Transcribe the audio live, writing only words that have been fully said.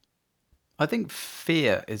I think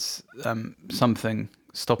fear is something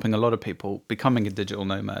stopping a lot of people becoming a digital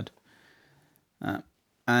nomad. Uh,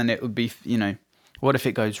 and it would be, what if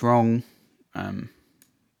it goes wrong? Um,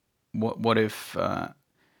 what if I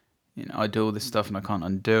do all this stuff and I can't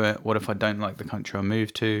undo it? What if I don't like the country I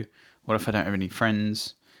move to? What if I don't have any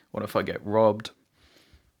friends? What if I get robbed?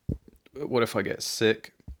 What if I get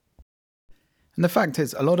sick? And the fact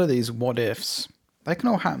is, a lot of these what ifs, they can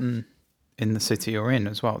all happen in the city you're in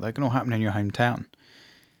as well. They can all happen in your hometown.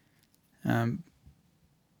 Um,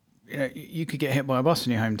 you could get hit by a bus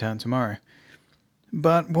in your hometown tomorrow.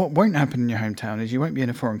 But what won't happen in your hometown is you won't be in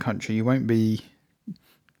a foreign country. You won't be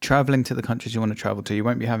traveling to the countries you want to travel to. You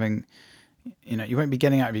won't be having, you won't be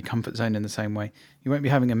getting out of your comfort zone in the same way. You won't be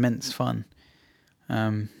having immense fun.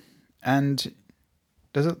 And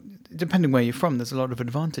depending where you're from, there's a lot of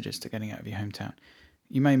advantages to getting out of your hometown.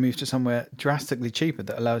 You may move to somewhere drastically cheaper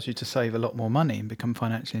that allows you to save a lot more money and become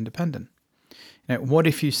financially independent. What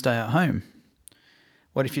if you stay at home?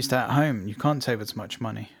 What if you stay at home? You can't save as much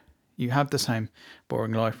money. You have the same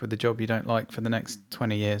boring life with a job you don't like for the next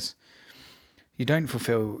 20 years. You don't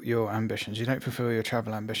fulfill your ambitions. You don't fulfill your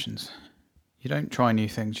travel ambitions. You don't try new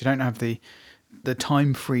things. You don't have the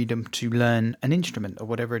time freedom to learn an instrument or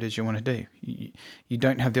whatever it is you want to do. You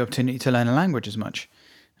don't have the opportunity to learn a language as much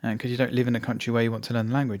because you don't live in a country where you want to learn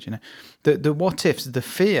the language. The what ifs, the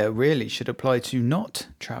fear really should apply to not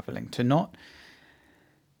traveling, to not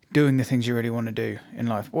doing the things you really want to do in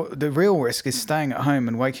life. The real risk is staying at home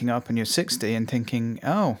and waking up and you're 60 and thinking,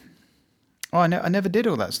 I never did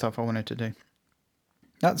all that stuff I wanted to do.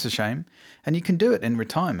 That's a shame. And you can do it in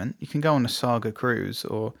retirement. You can go on a saga cruise,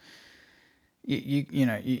 or you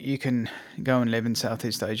can go and live in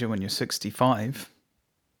Southeast Asia when you're 65,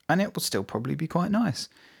 and it will still probably be quite nice.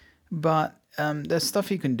 But there's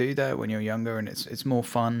stuff you can do there when you're younger, and it's more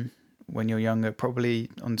fun when you're younger, probably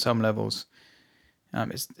on some levels.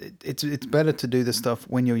 It's better to do the stuff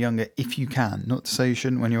when you're younger if you can. Not to say you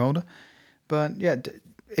shouldn't when you're older, but yeah,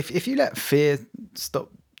 if you let fear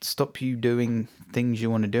stop you doing things you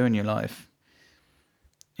want to do in your life,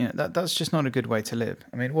 that's just not a good way to live.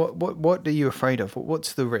 I mean, what are you afraid of?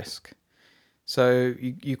 What's the risk? So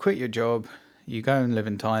you quit your job, you go and live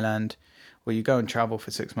in Thailand, or you go and travel for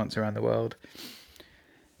 6 months around the world.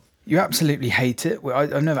 You absolutely hate it. Well,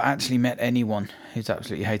 I've never actually met anyone who's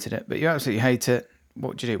absolutely hated it, but you absolutely hate it.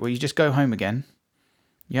 What do you do? Well, you just go home again.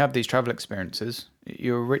 You have these travel experiences.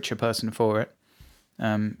 You're a richer person for it.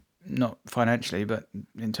 Not financially, but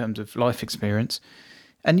in terms of life experience.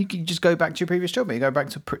 And you can just go back to your previous job. You go back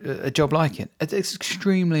to a job like it. It's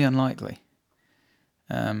extremely unlikely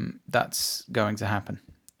that's going to happen.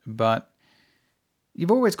 But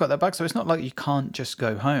you've always got that back. So it's not like you can't just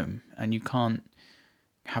go home and you can't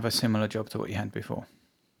have a similar job to what you had before.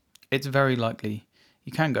 It's very likely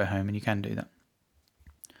you can go home and you can do that.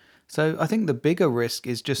 So I think the bigger risk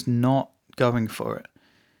is just not going for it.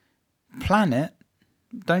 Plan it.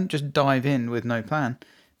 Don't just dive in with no plan,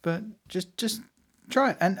 but just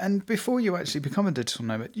try it. And before you actually become a digital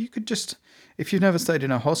nomad, you could just, if you've never stayed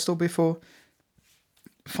in a hostel before,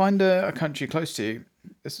 find a country close to you.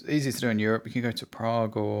 It's easy to do in Europe. You can go to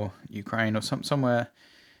Prague or Ukraine or somewhere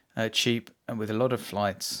cheap and with a lot of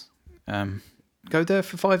flights. Go there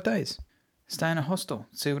for 5 days. Stay in a hostel.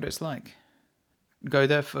 See what it's like. Go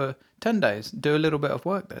there for 10 days. Do a little bit of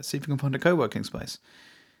work there. See if you can find a co-working space.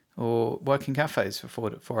 Or work in cafes for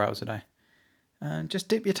 4 hours a day. And just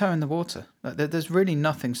dip your toe in the water. There's really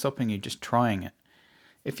nothing stopping you just trying it.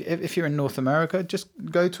 If you're in North America, just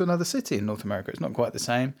go to another city in North America. It's not quite the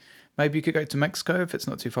same. Maybe you could go to Mexico if it's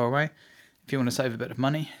not too far away. If you want to save a bit of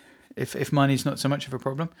money. If money's not so much of a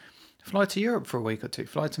problem. Fly to Europe for a week or two.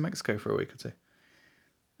 Fly to Mexico for a week or two.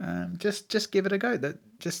 Just give it a go.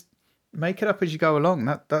 Just make it up as you go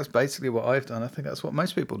along. That's basically what I've done. I think that's what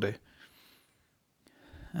most people do.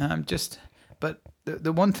 But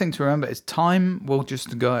the one thing to remember is time will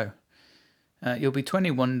just go. You'll be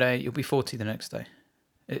 20 one day, you'll be 40 the next day.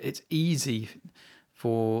 It's easy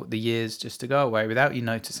for the years just to go away without you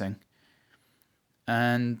noticing.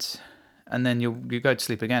 And then you go to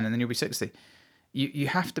sleep again, and then you'll be 60. You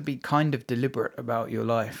have to be kind of deliberate about your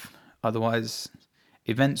life. Otherwise,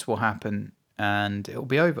 events will happen and it'll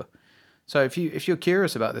be over. So if you're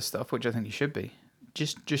curious about this stuff, which I think you should be,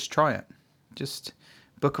 just try it. Just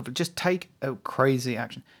take a crazy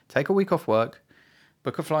action. Take a week off work,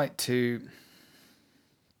 book a flight to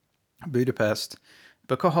Budapest,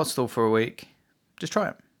 book a hostel for a week. Just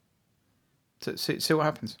try it. See what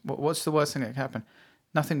happens. What's the worst thing that can happen?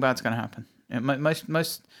 Nothing bad's going to happen.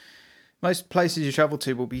 Most places you travel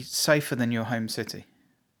to will be safer than your home city.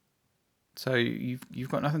 So you've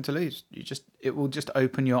got nothing to lose. It will just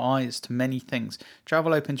open your eyes to many things.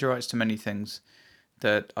 Travel opens your eyes to many things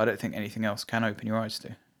that I don't think anything else can open your eyes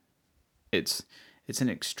to. It's an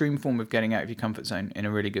extreme form of getting out of your comfort zone in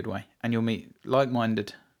a really good way, and you'll meet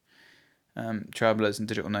like-minded travelers and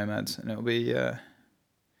digital nomads, and it'll be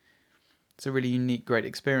it's a really unique, great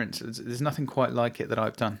experience. There's nothing quite like it that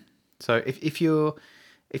I've done. So if you're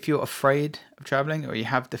afraid of traveling, or you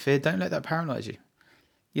have the fear, don't let that paralyze you.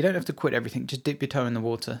 You don't have to quit everything. Just dip your toe in the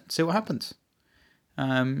water, see what happens.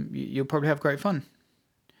 You'll probably have great fun.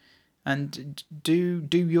 And do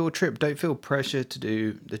your trip. Don't feel pressure to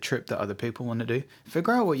do the trip that other people want to do.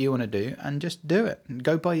 Figure out what you want to do and just do it. And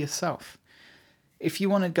go by yourself. If you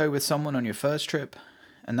want to go with someone on your first trip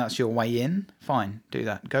and that's your way in, fine, do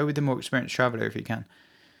that. Go with the more experienced traveller if you can.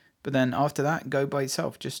 But then after that, go by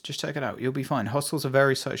yourself. Just check it out. You'll be fine. Hostels are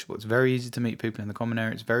very sociable. It's very easy to meet people in the common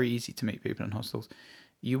area. It's very easy to meet people in hostels.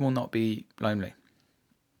 You will not be lonely.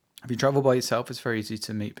 If you travel by yourself, it's very easy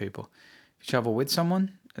to meet people. If you travel with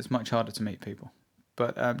someone, it's much harder to meet people.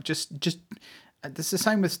 But just it's the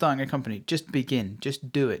same with starting a company. Just begin.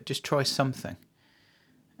 Just do it. Just try something.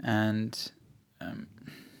 And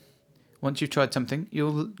once you've tried something,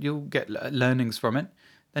 you'll get learnings from it.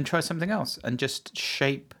 Then try something else and just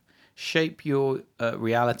shape your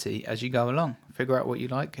reality as you go along. Figure out what you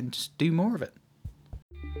like and just do more of it.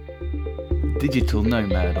 Digital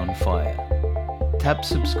Nomad on Fire. Tap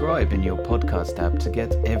subscribe in your podcast app to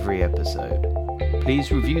get every episode.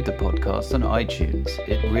 Please review the podcast on iTunes.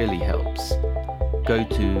 It really helps. Go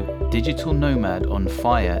to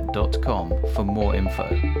digitalnomadonfire.com for more info.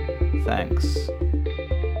 Thanks.